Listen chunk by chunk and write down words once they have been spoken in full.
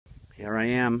Here I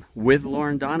am with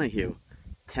Lauren Donahue,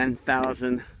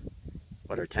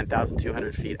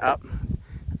 10,200 feet up.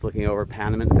 It's looking over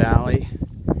Panamint Valley.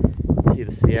 You see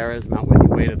the Sierras, Mount Whitney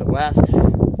way to the west.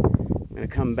 I'm going to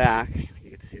come back. You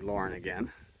get to see Lauren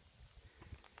again.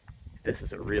 This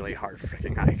is a really hard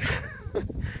freaking hike.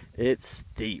 It's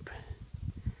steep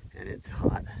and it's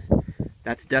hot.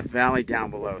 That's Death Valley down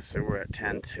below, so we're at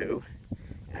 10.2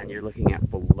 and you're looking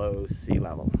at below sea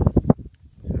level.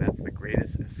 So that's the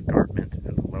greatest escarpment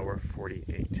in the lower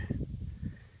 48.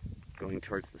 Going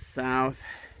towards the south,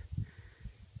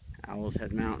 Owl's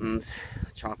Head Mountains,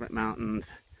 Chocolate Mountains.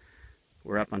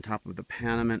 We're up on top of the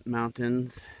Panamint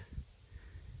Mountains.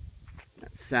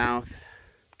 That's south.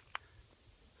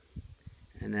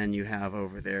 And then you have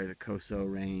over there the Coso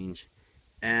Range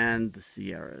and the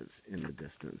Sierras in the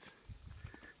distance.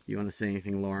 You want to say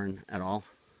anything, Lauren, at all?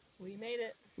 We made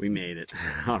it. We made it.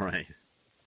 All right.